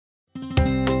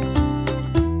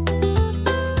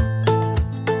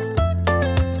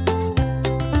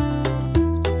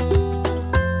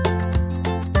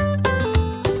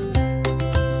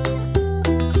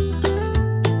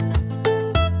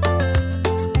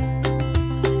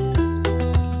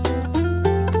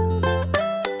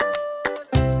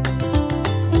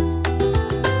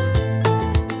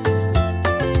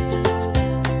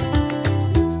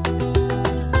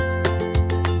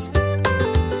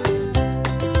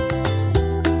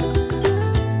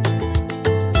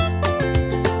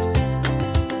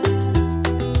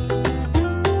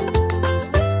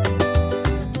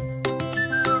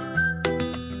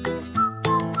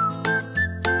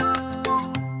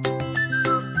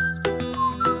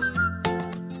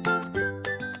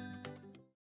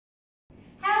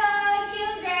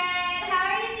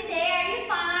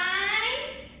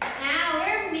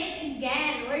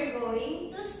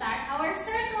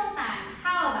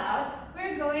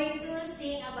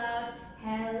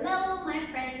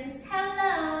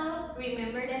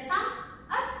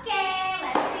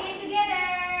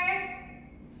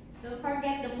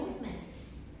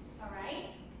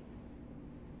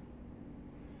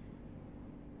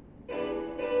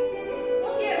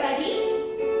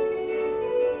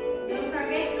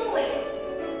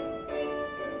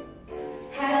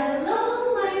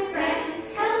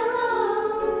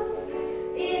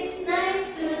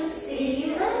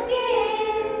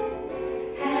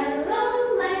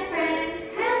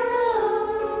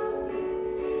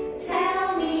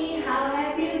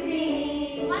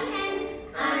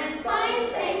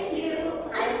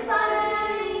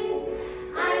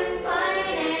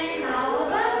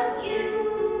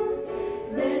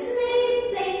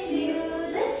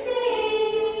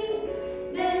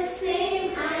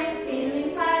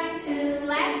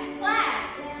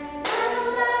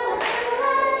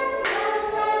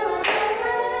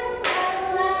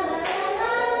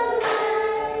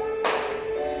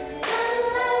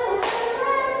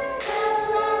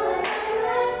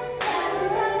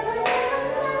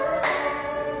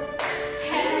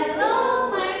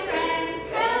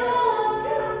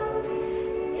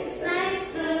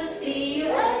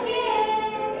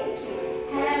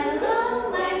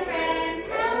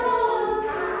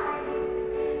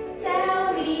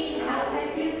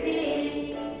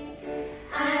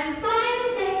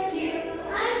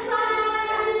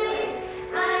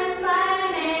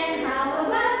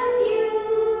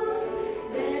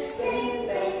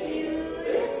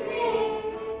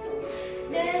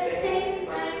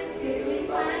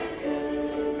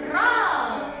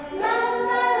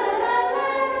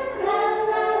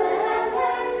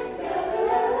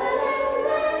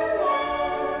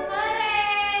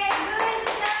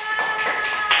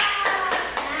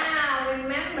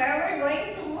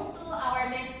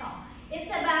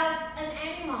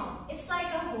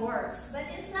horse, but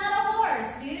it's not a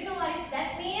horse. Do you know what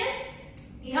that means?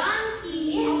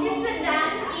 Donkey. Yes, it's a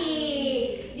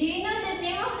donkey. Do you know the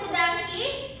name of the donkey?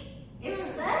 It's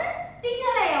a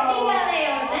Tingaleo.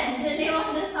 Tingaleo. That's the name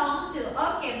of the song too.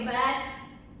 Okay, but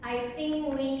I think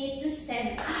we need to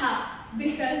stand up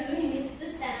because we need to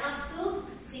stand up to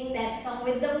sing that song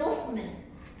with the movement.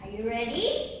 Are you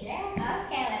ready? Yeah.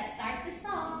 Okay, let's start the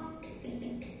song.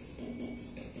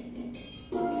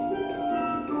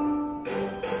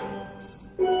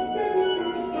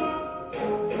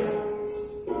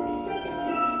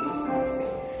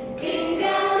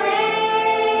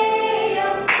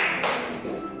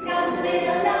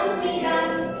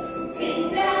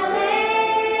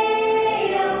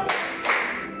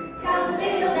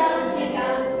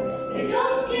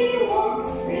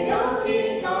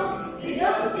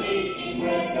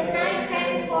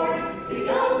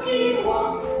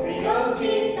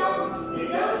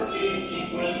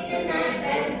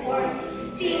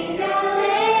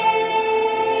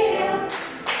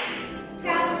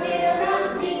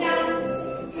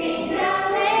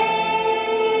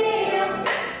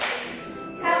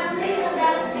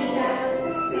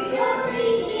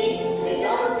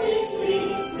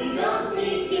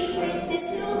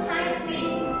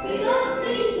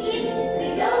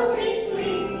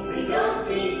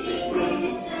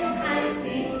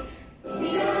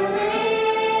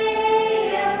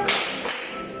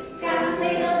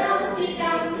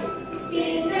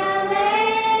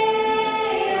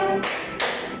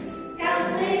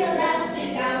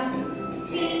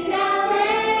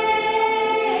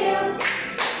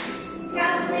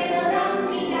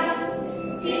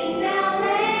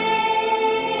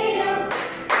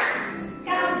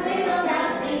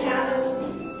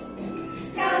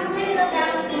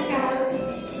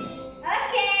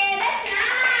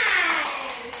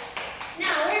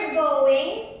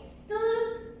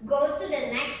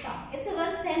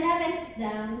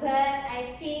 But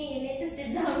I think you need to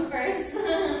sit down first.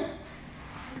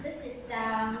 Just sit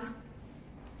down.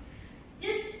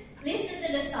 Just listen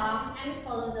to the song and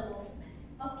follow the movement.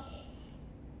 Okay.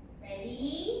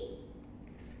 Ready?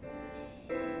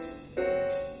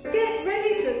 Get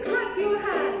ready to clap your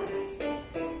hands.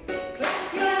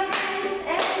 Clap your hands,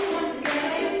 everyone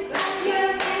together. Clap your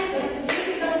hands as the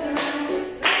music goes around.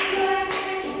 Clap your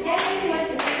hands, everyone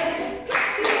together. Clap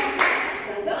your hands.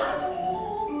 Stand up.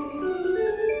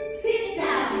 Sit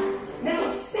down. Now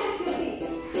stamp your feet.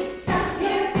 Stamp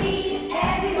your feet,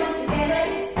 everyone together.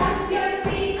 Stamp your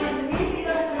feet as the music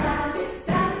goes around.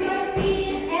 Stamp your feet,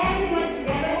 everyone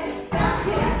together. Stamp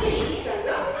your feet. Stand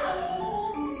up.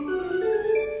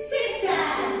 Sit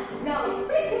down. Now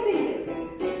pick your fingers.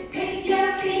 Pick your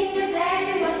fingers,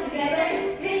 everyone together.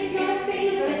 Pick your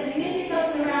fingers as the music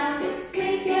goes around.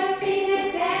 Pick your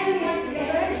fingers, everyone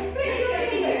together. Pick your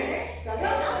fingers. Stand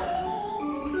up.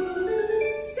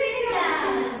 Sit down.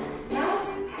 Now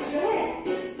pat your head.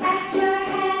 Pat your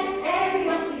head,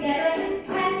 everyone together.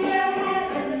 Pat your head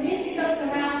as the music goes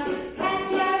around. Pat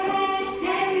your head,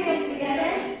 everyone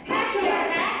together. Pat your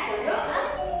head. Stand up.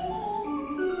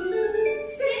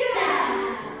 Sit down.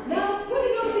 Now put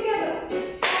it all together.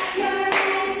 Pat your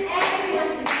head,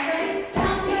 everyone together.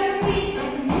 Stomp your feet as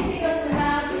the music goes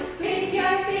around. Pick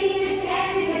your fingers,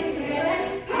 everyone together.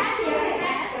 Pat your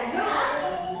head. Stand up.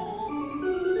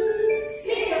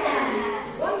 Sit down.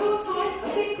 One more time, a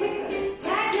bit quicker.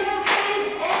 Pat your head,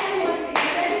 everyone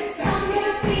together. Stomp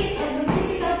your feet as the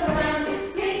music goes around.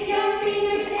 Pick your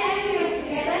fingers, everyone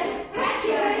together. Pat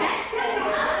your head. Stand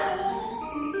up.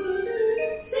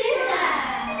 Sit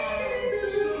down.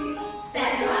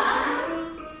 Stand up.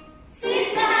 Sit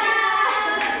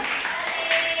down.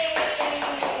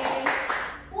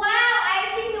 Wow, I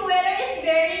think the weather is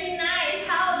very nice.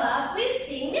 How about we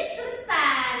sing Mr.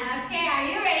 Sun? Okay, are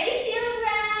you ready,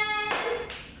 children?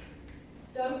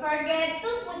 Don't forget to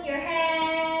put your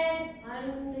hand on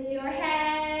your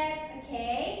head.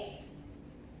 Okay?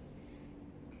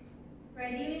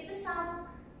 Ready with the song?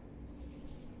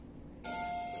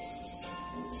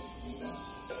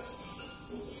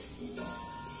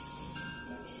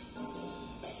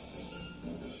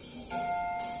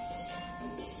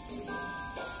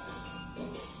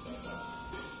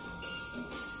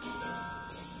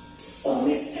 Oh,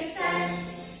 Mr. Sun,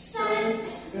 Sun,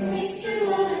 Mr.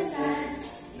 Golden Sun,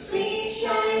 please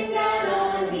shine down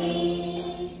on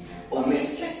me. Oh,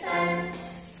 Mr. Sun,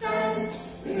 Sun,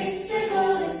 Mr.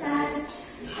 Golden Sun,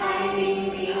 hiding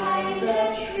behind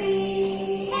the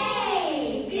tree.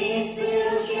 Hey! These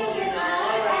little children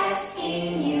are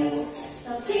asking you,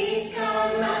 so please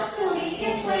come out so we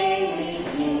can play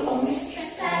with you. Oh, Mr.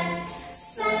 Sun,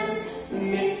 Sun,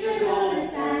 Mr. Golden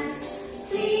Sun,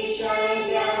 please shine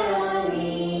down on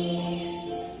me.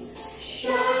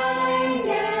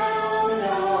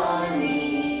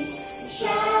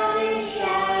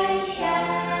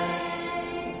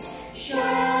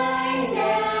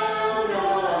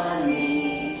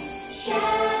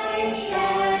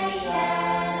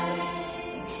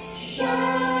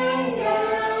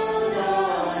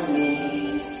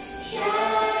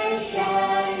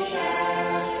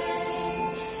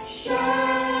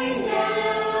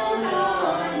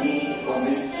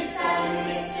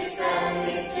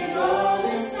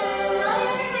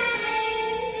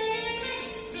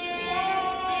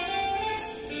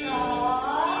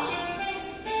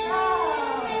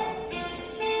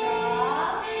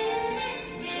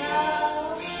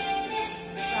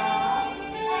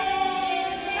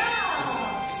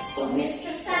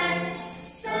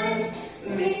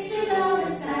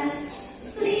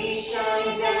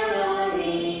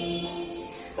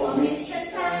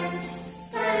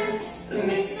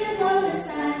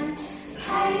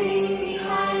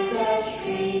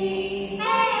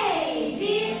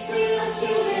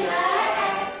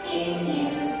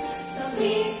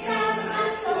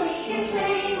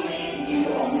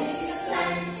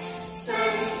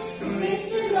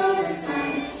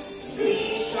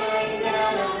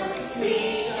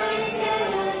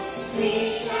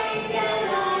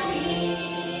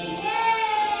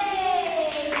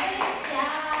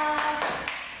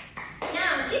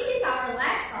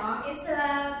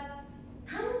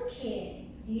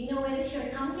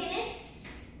 thumbprint is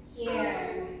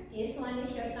here. This one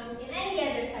is your thumbprint and the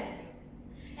other side too.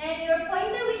 And your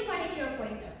pointer, which one is your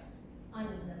pointer? On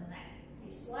the left.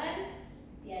 This one,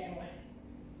 the other one.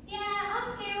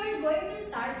 Yeah, okay, we're going to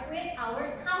start with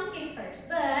our thumbprint first.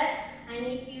 But I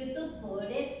need you to put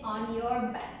it on your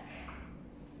back.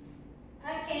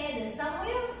 Okay, the song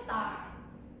will start.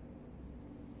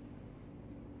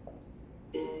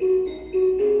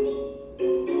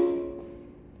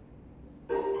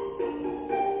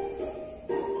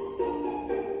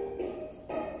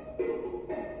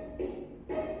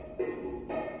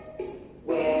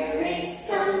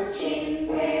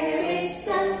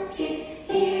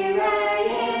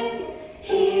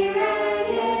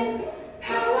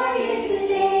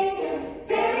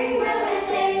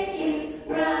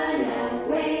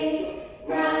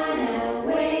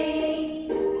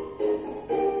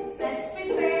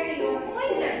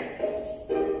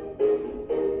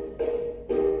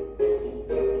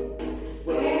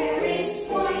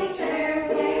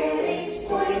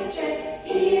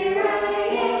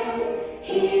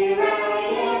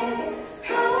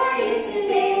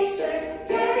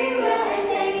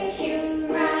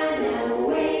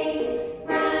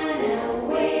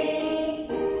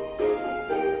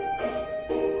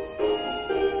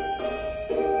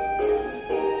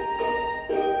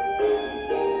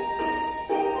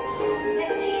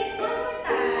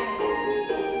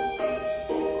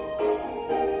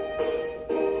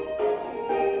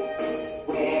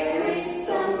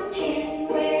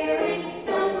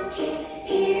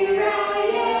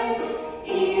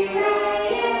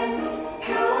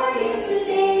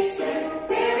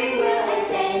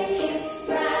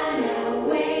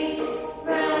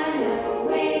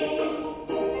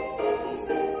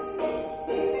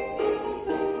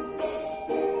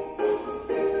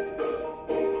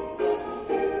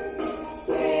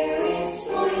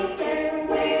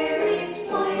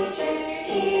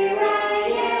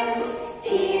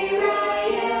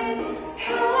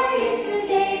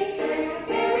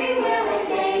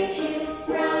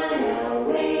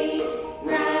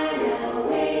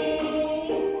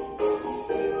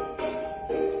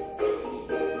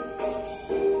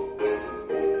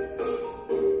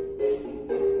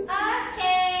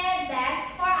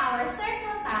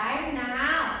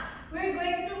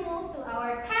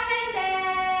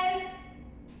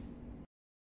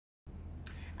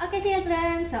 Okay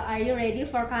children, so are you ready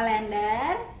for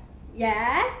calendar?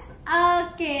 Yes?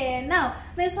 Okay, now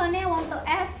Miss Sonia want to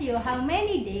ask you how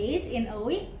many days in a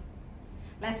week?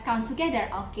 Let's count together,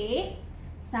 okay?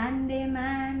 Sunday,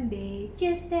 Monday,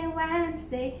 Tuesday,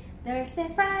 Wednesday, Thursday,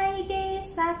 Friday,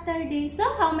 Saturday. So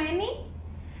how many?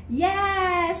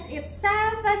 Yes, it's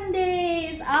 7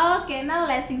 days. Okay, now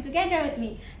let's sing together with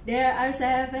me. There are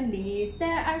 7 days,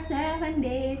 there are 7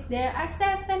 days, there are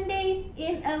 7 days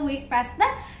in a week. Faster.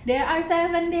 There are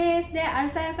 7 days, there are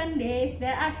 7 days,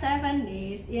 there are 7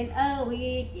 days in a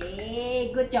week.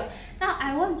 Yay, good job. Now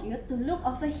I want you to look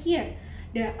over here.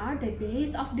 There are the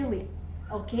days of the week.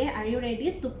 Okay, are you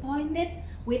ready to point it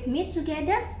with me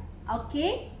together?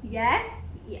 Okay, yes,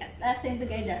 yes, let's sing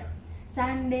together.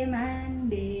 Sunday,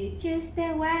 Monday,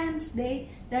 Tuesday,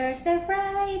 Wednesday, Thursday,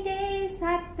 Friday,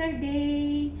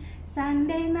 Saturday.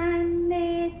 Sunday,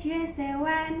 Monday, Tuesday,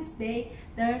 Wednesday,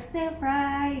 Thursday,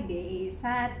 Friday,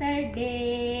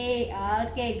 Saturday.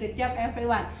 Okay, good job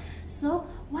everyone. So,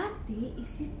 what day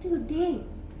is it today?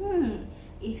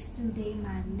 Is today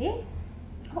Monday?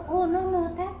 Oh,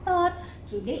 no, that thought.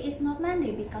 Today is not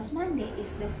Monday because Monday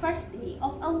is the first day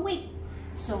of a week.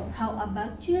 So, how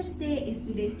about Tuesday? Is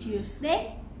today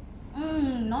Tuesday?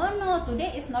 No,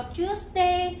 today is not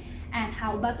Tuesday. And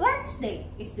how about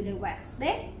Wednesday? Is today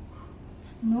Wednesday?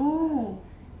 No,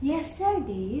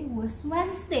 yesterday was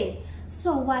Wednesday.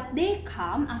 So, what day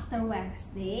come after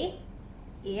Wednesday?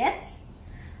 It's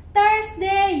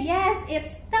Thursday. Yes,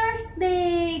 it's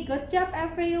Thursday. Good job,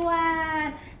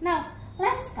 everyone. Now,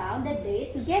 let's count the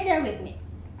day together with me.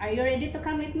 Are you ready to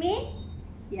count with me?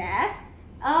 Yes?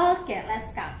 Okay, let's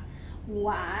count.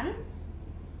 1,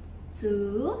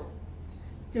 2,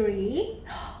 3.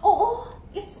 Oh,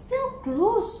 it's still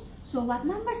close. So what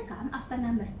numbers come after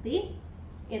number 3?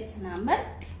 It's number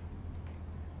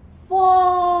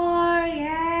 4.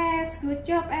 Yes, good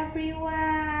job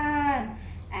everyone.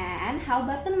 And how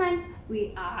about the month?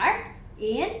 We are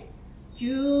in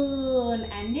June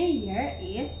and the year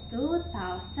is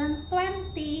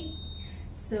 2020.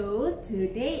 So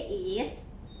today is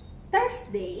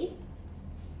Thursday,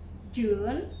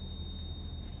 June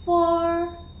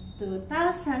 4,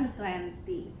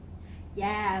 2020.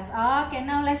 Yes, okay,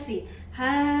 now let's see.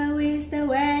 How is the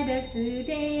weather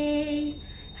today?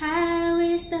 How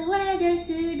is the weather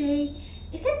today?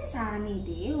 Is it sunny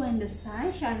day when the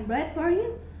sun shines bright for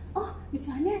you? Oh, Miss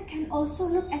Vania can also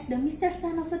look at the Mr.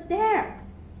 Sun over there.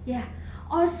 Yeah.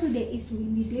 Or today is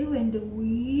windy day when the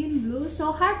wind blows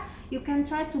so hard you can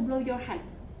try to blow your hand.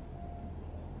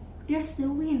 There's the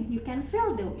wind. You can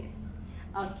feel the wind.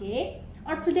 Okay.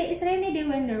 Or today is rainy day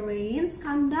when the rains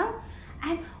come down.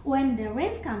 And when the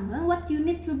rains come down, what you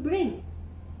need to bring?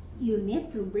 You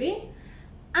need to bring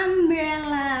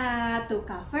umbrella to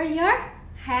cover your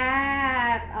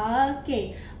head.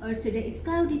 Okay. Or today is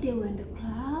cloudy day when the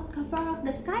cloud cover up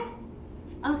the sky.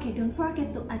 Okay, don't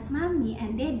forget to ask mommy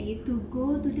and daddy to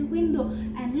go to the window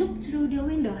and look through the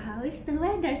window. How is the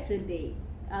weather today?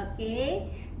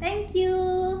 Okay, thank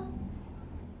you.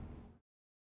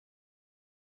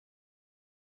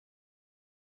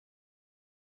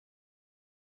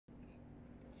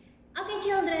 Okay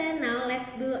children, now let's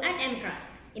do art and craft.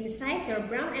 Inside your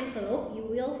brown envelope, you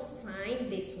will find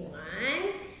this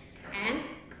one and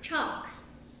chalk.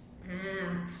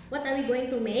 What are we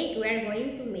going to make? We are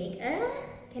going to make a...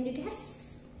 Can you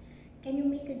guess? Can you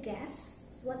make a guess?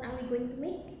 What are we going to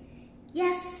make?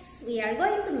 Yes, we are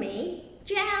going to make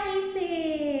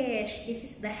jellyfish. This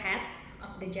is the head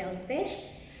of the jellyfish.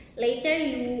 Later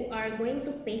you are going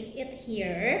to paste it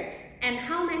here. And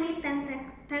how many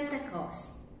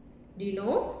tentacles? Do you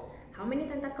know how many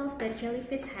tentacles the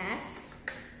jellyfish has?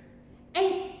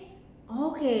 8.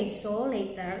 Okay, so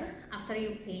later after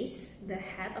you paste the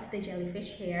head of the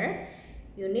jellyfish here,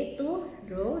 you need to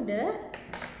draw the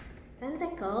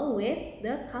tentacle with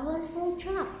the colorful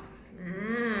chalk.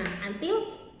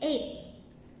 Until 8.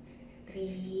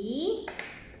 3,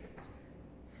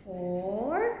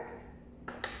 4,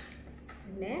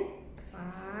 and then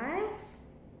 5,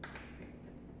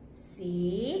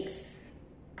 6.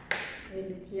 We do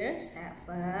it here.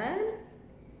 7.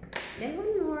 Then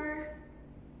one more.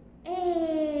 8.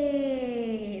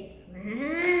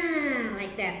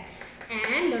 Like that.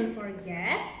 And don't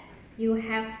forget, you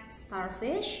have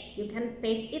starfish. You can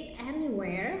paste it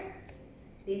anywhere.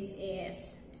 This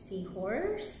is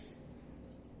seahorse.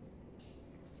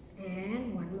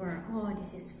 And one more. Oh,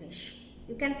 this is fish.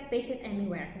 You can paste it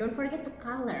anywhere. Don't forget to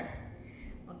color.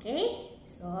 Okay?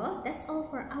 So, that's all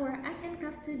for our art and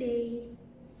craft today.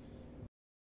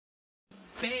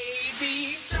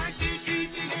 Baby shark, do do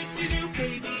do do do,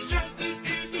 baby shark, do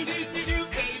do do do do,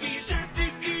 baby shark, do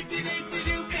do do do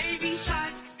do, baby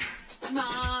shark.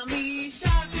 Mommy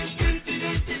shark, do do do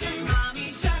do do,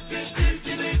 mommy shark, do do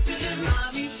do do do,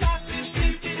 mommy shark, do do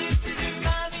do do,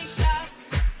 mommy shark.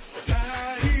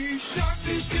 Daddy shark,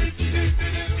 do do do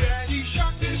do, daddy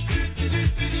shark, do do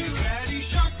do do, daddy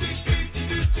shark, do do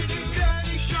do do,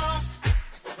 daddy shark.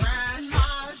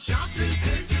 Grandma shark, do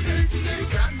do do do,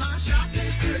 grandma shark.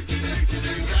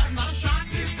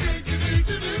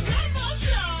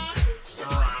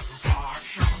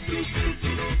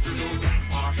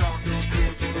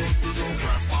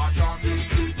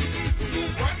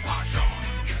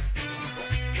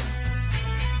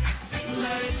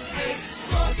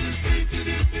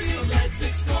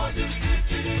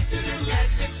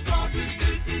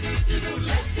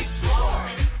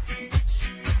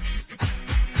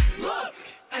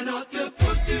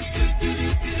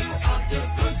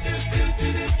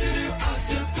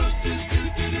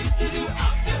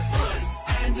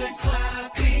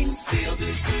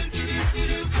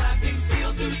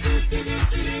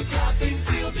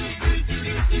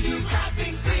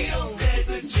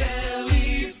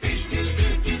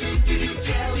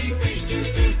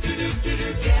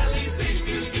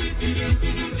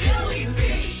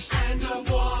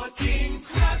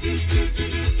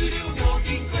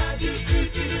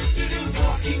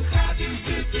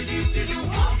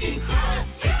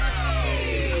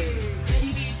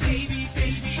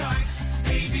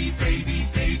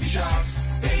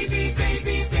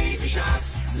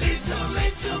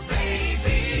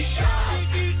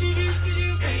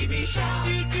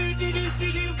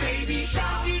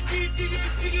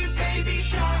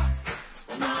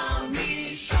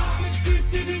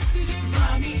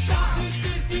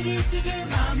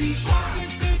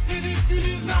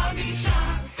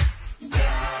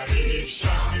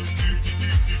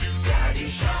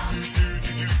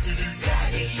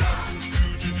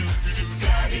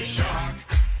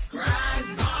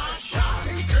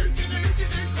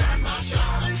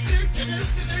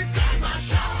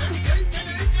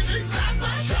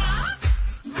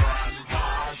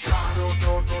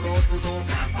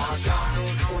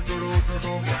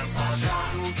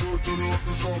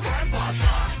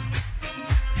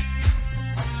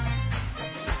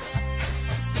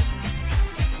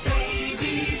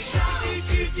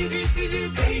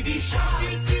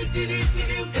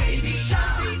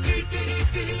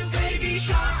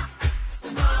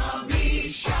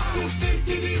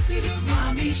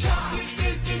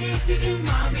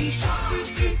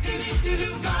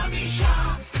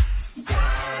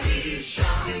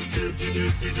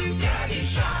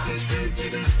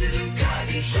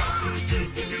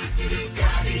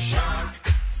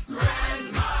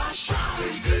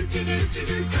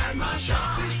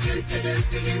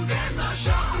 Grandma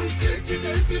Shark.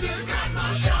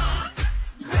 Grandma Shark.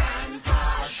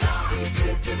 Grandpa Shark.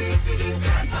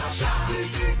 Grandpa Shark.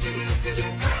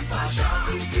 Grandpa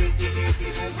Shark.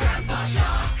 Grandpa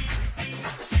Shark.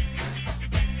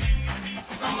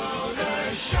 All the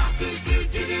sharks,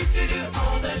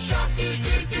 all the sharks,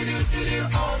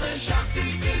 all the sharks,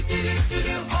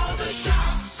 all the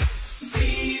sharks.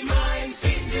 See my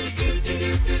fin,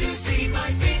 see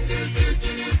my fin,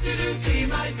 see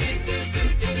my fin,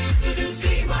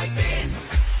 see my fin.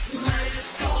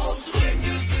 Let's all swim,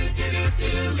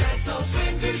 let's all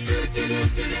swim,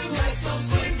 let's all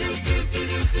swim,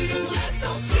 let's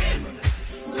all swim.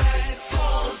 Let's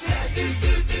all dance,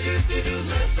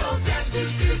 let's all dance,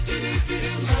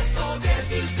 let's all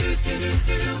dance,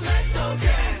 let's all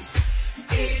dance.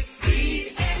 It's the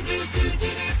end, it's the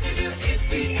end, it's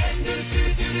the end,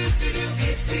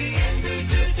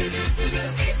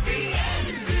 it's the end.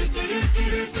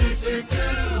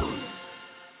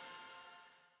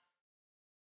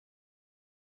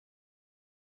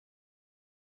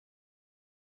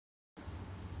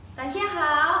 大家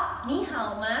好，你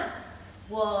好吗？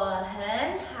我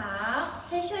很好。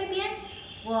再说一遍，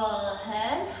我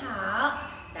很好。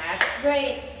That's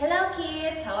great. Hello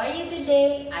kids, how are you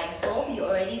today? I hope you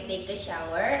already take a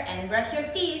shower and brush your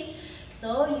teeth,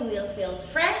 so you will feel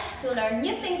fresh to learn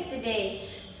new things today.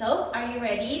 So, are you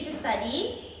ready to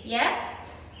study? Yes?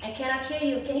 I cannot hear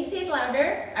you. Can you say it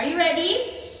louder? Are you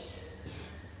ready?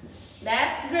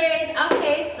 That's great.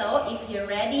 Okay, so if you're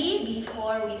ready,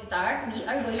 before we start, we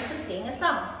are going to sing a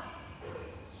song.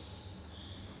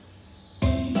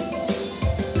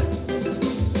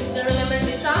 Still remember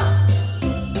this song?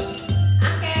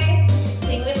 Okay,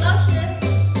 sing with Ocean.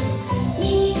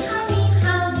 你好，你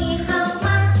好，你好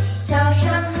吗？早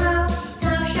上好，早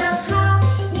上好。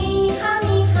你好，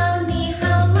你好，你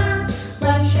好吗？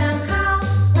晚上好，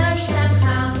晚上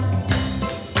好。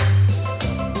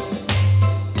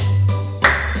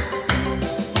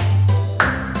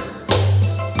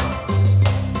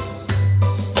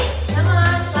Come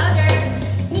on, louder.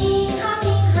 你好，你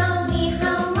好，你好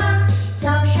吗？早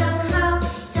上好，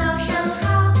早上好。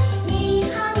你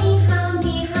好，你好，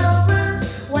你好吗？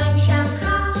晚上好，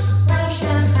晚上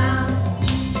好。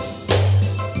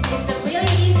 It's a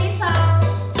really easy song.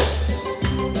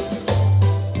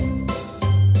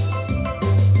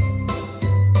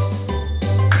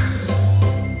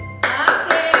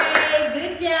 Okay,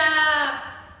 good job.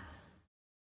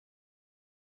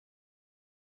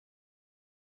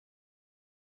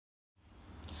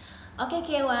 Okay,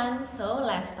 K1, so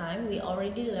last time we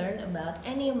already learned about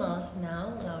animals.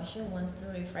 Now, Laoshi wants to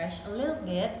refresh a little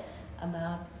bit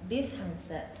about this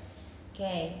handset.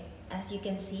 Okay, as you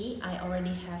can see, I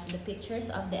already have the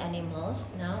pictures of the animals.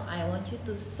 Now, I want you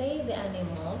to say the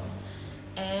animals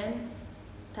and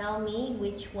tell me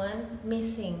which one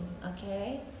missing,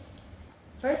 okay?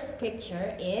 First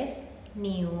picture is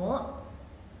new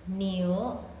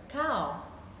cow.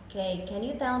 Okay, can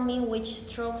you tell me which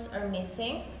strokes are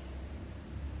missing?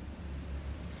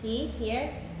 See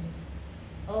here,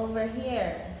 over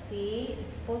here. See,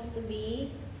 it's supposed to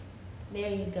be, there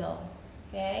you go.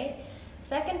 Okay,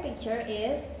 second picture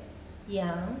is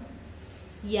young.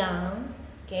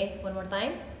 Okay, one more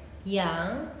time,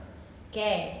 young.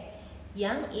 Okay,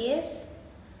 young is,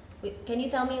 can you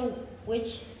tell me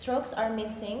which strokes are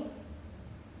missing?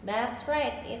 That's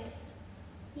right, it's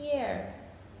here.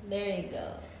 There you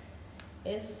go.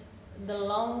 It's the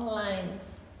long lines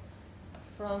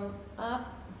from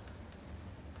up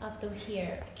to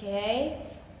here. Okay,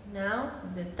 now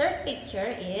the third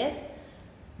picture is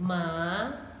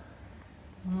ma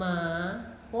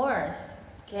horse.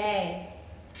 Okay,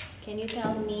 can you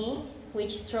tell me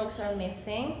which strokes are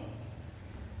missing?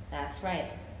 That's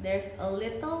right, there's a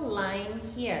little line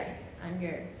here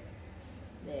under.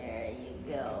 There you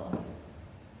go.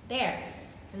 There.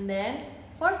 And then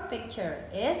fourth picture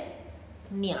is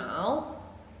meow.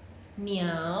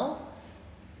 Meow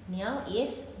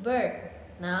is bird.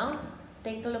 Now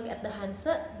take a look at the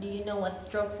handset. Do you know what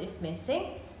strokes is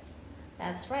missing?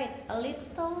 That's right, a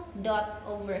little dot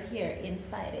over here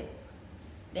inside it.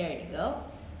 There you go.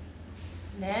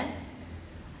 Then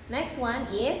next one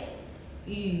is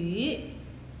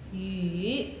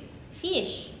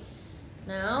fish.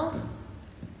 Now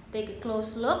take a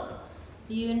close look.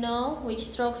 Do you know which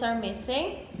strokes are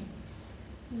missing?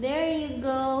 There you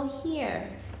go,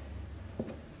 here.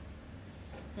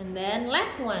 And then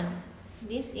last one.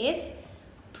 This is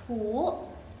two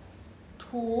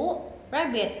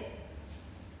rabbit.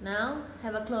 Now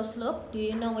have a close look. Do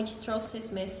you know which strokes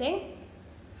is missing?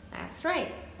 That's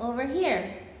right, over here.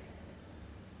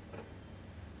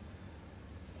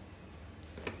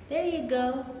 There you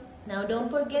go. Now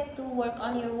don't forget to work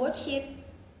on your worksheet.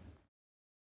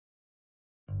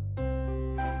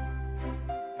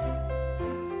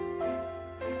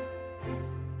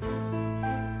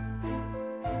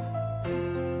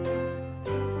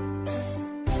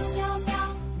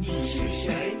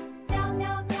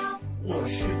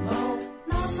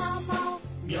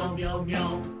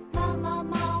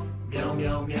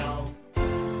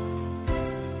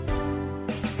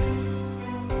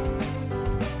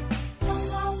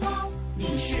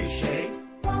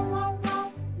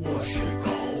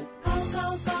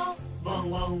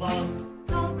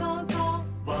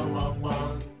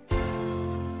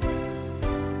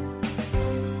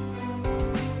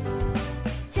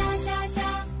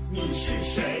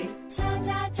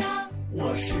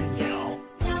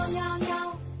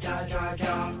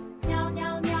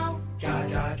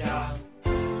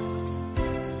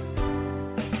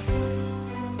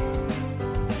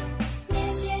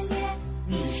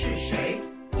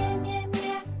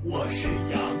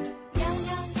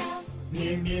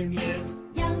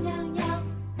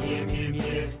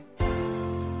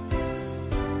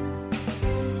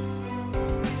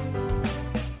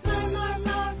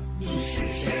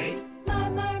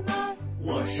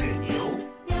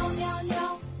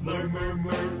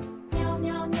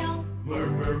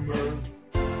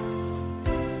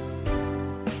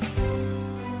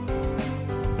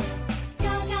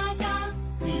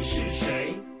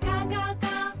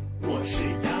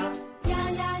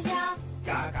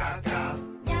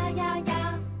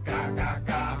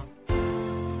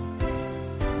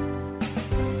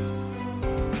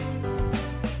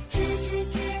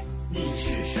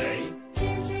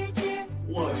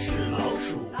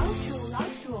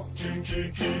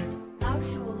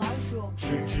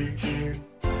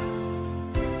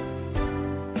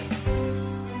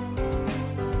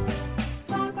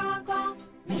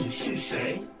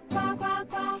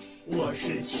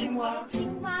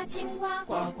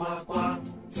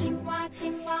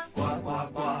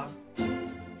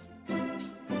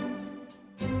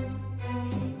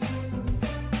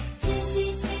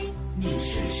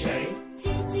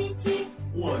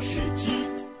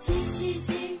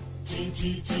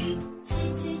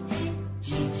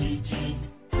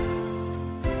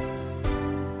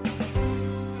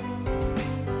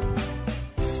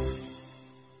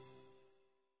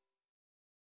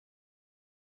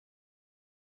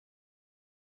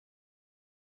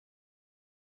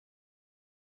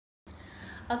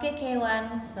 Okay,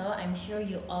 K1, so I'm sure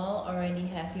you all already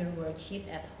have your worksheet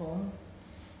at home.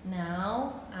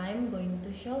 Now, I'm going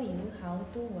to show you how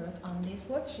to work on this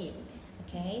worksheet.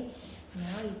 Okay,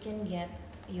 now you can get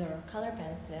your color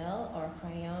pencil or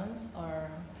crayons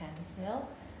or pencil.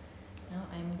 Now,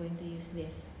 I'm going to use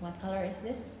this. What color is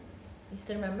this? You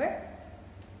still remember?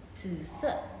 紫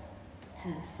色,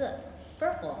 紫色,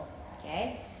 purple.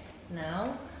 Okay,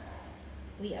 now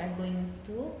we are going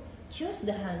to choose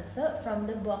the answer from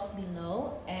the box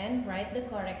below and write the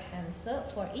correct answer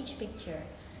for each picture.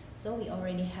 So we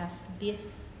already have this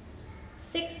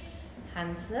 6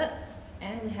 answer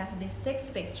and we have this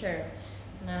 6 picture.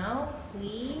 Now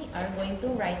we are going to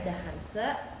write the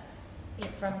answer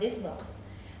from this box.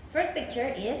 First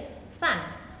picture is sun.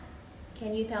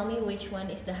 Can you tell me which one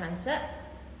is the answer?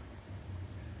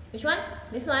 Which one?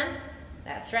 This one?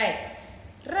 That's right.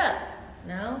 R.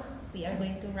 Now we are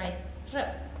going to write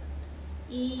R.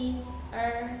 1,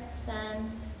 2, 3,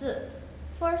 4.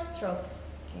 4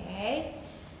 strokes. Okay.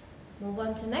 Move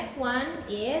on to next one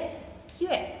is yue.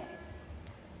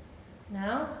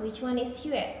 Now, which one is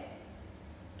yue?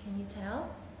 Can you tell?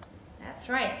 That's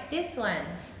right. This one.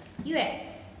 Yue.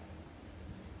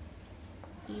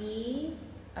 1,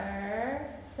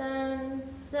 2, 3,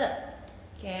 4.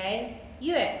 Okay.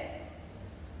 Yue.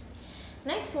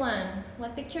 Next one.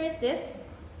 What picture is this?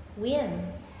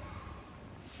 Wind.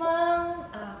 Feng.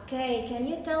 Okay, can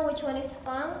you tell which one is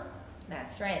Feng?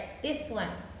 That's right, this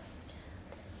one.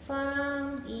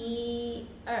 Feng, 1, 2,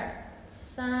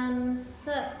 3,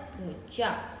 4. Good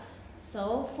job.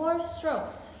 So 4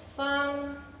 strokes.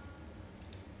 Feng.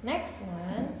 Next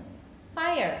one,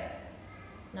 fire.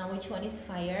 Now which one is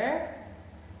fire?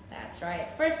 That's right.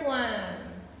 First one.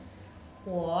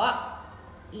 火.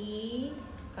 1, 2,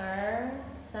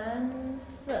 3,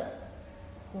 4.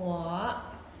 火.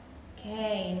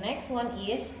 Okay, next one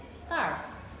is stars.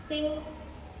 Sing.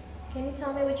 Can you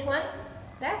tell me which one?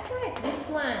 That's right, this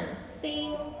one.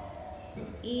 Sing.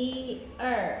 1, 2,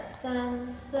 3,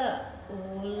 4,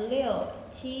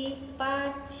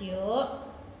 5, 6, 7, 8, 9.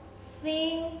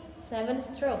 Sing. 7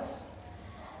 strokes.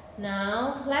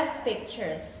 Now, last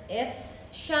pictures. It's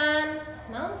Shan,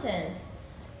 mountains.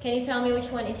 Can you tell me which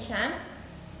one is Shan?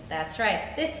 That's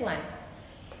right, this one.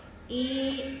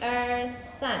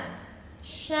 1、2、3.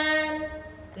 Shan.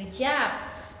 Good job.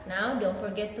 Now don't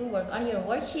forget to work on your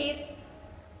worksheet.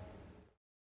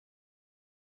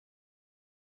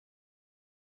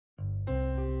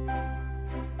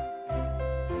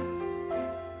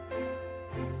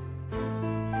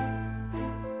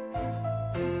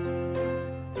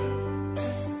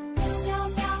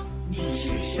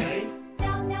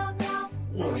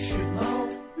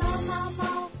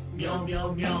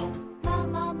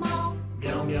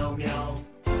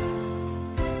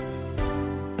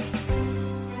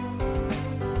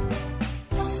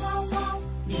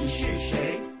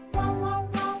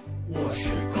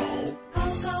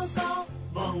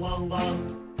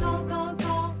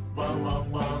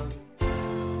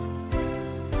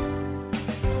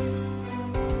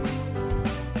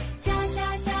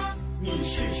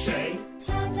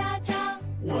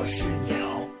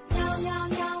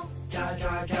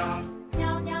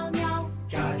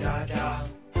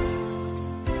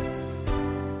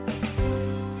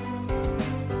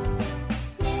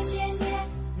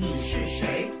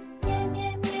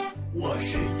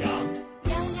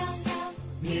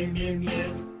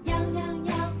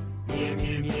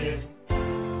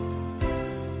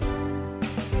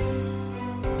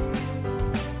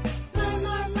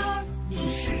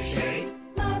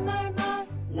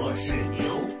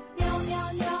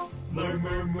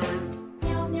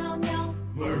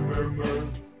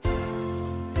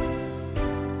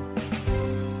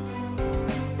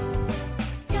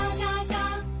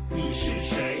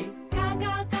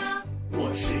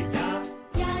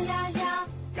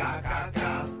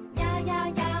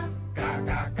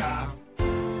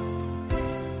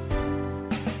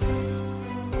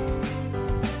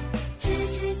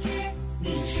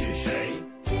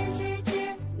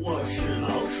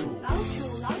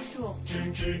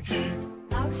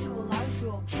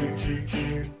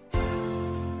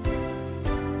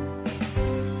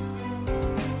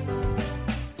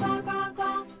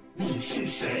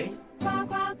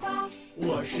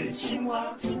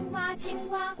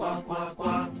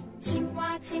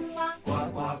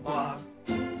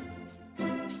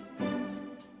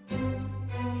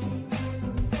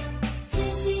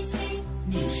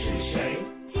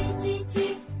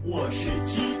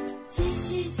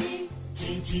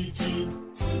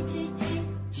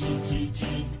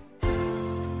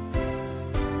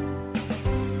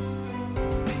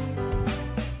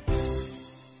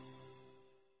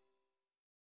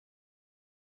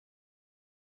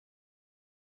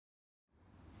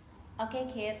 Okay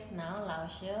kids, now Lao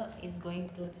Shi is going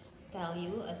to tell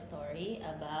you a story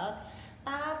about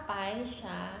Ta Pai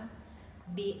Sha,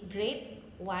 Great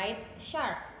White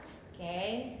Shark.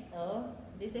 Okay, so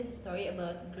this is a story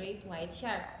about Great White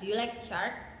Shark. Do you like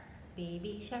shark?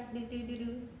 Baby shark, do do do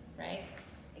do, right?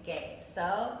 Okay,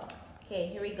 so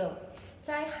here we go.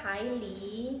 在海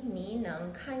里你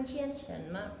能看见什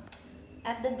么?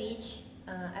 At the beach,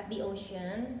 at the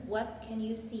ocean, what can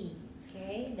you see?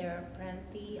 Okay, there are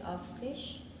plenty of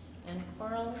fish and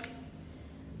corals.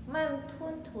 慢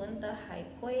吞吞的海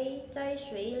龟在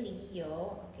水里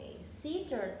游. Okay, sea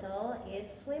turtle is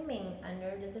swimming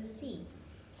under the sea.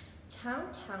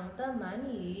 长长的鳗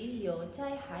鱼游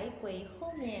在海龟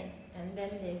后面. And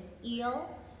then there's eel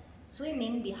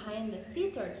swimming behind the sea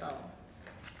turtle.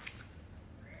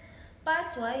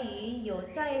 八爪鱼游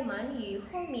在鳗鱼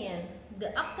后面.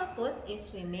 The octopus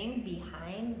is swimming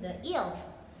behind the eels.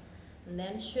 And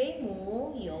then 水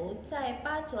母游在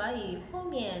八爪鱼后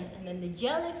面. And then the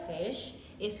jellyfish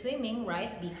is swimming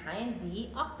right behind the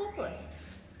octopus.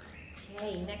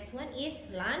 Okay, next one is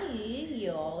蓝鱼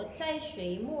游在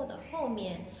水母的后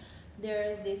面.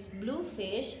 There's this blue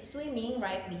fish swimming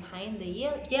right behind the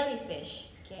jellyfish.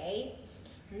 Okay,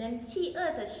 and then 企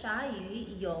鹅的鲨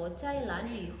鱼游在蓝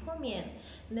鱼后面.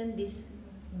 And then this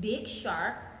big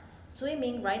shark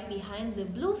swimming right behind the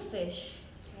blue fish.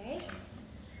 Okay.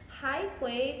 海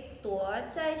龟躲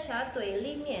在沙堆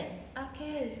里面.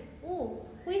 Okay. Ooh,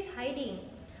 who is hiding?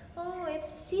 Oh, it's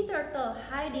sea turtle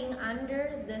hiding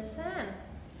under the sand.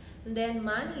 And then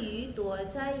鳗鱼躲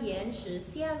在岩石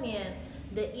下面.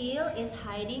 The eel is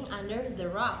hiding under the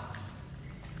rocks.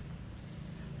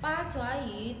 八爪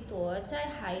鱼躲在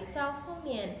海藻后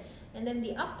面. And then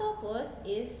the octopus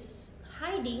is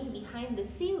hiding behind the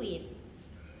seaweed.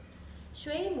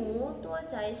 水母躲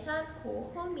在珊瑚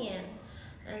后面.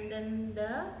 And then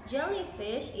the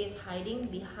jellyfish is hiding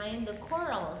behind the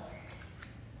corals.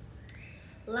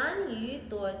 蓝鱼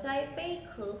躲在贝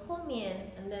壳后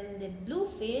面. And then the blue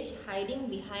fish hiding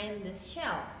behind the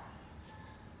shell.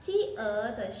 企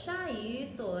鹅的鲨鱼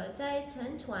躲在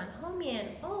沉船后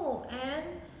面. Oh,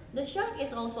 and The shark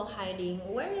is also hiding.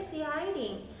 Where is he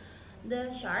hiding?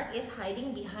 The shark is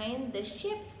hiding behind the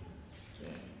ship.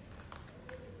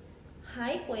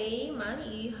 Hải quỷ, mãn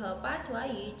yu, hở ba chua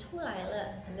yu 出来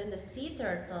了. And then the sea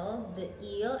turtle, the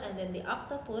eel, and then the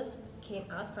octopus came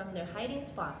out from their hiding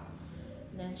spot.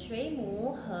 Then 水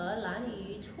母和蓝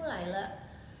鱼出来了.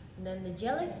 And then the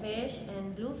jellyfish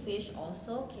and bluefish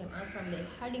also came out from their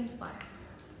hiding spot.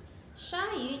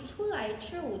 鲨鱼出来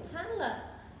吃午餐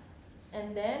了.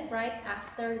 And then right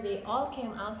after they all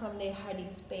came out from their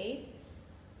hiding space,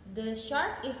 the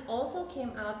shark is also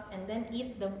came out and then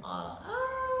eat them all.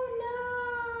 Oh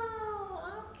no!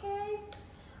 Okay.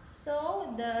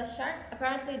 So the shark,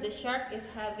 apparently the shark is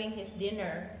having his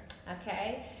dinner.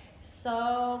 Okay.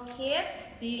 So kids,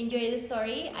 do you enjoy the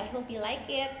story? I hope you like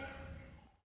it.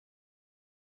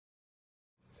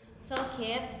 So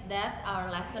kids, that's our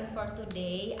lesson for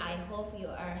today. I hope you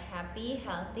are happy,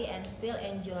 healthy, and still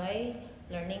enjoy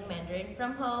learning Mandarin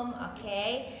from home,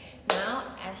 okay?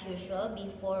 Now, as usual,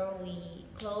 before we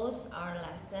close our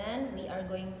lesson, we are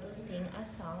going to sing a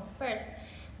song first.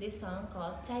 This song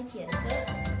called 再见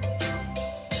歌.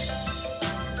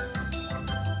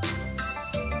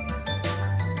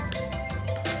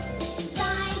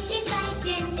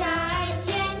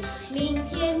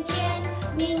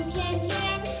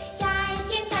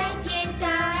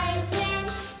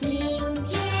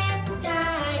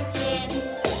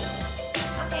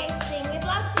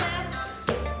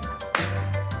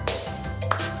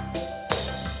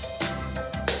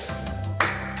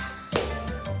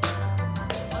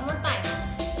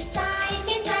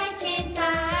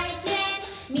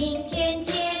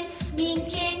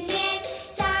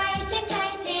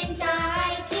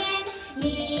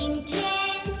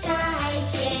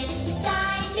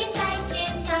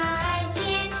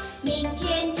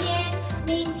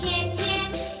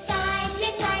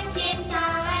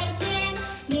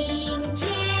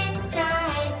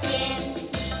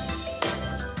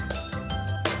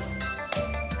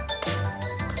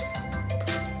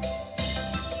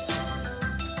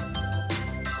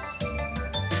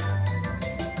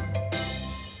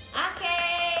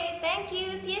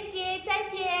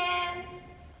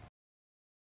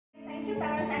 Thank you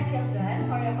parents and children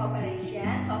for your cooperation.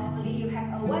 Hopefully you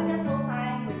have a wonderful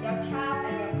time with your child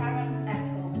and your parents at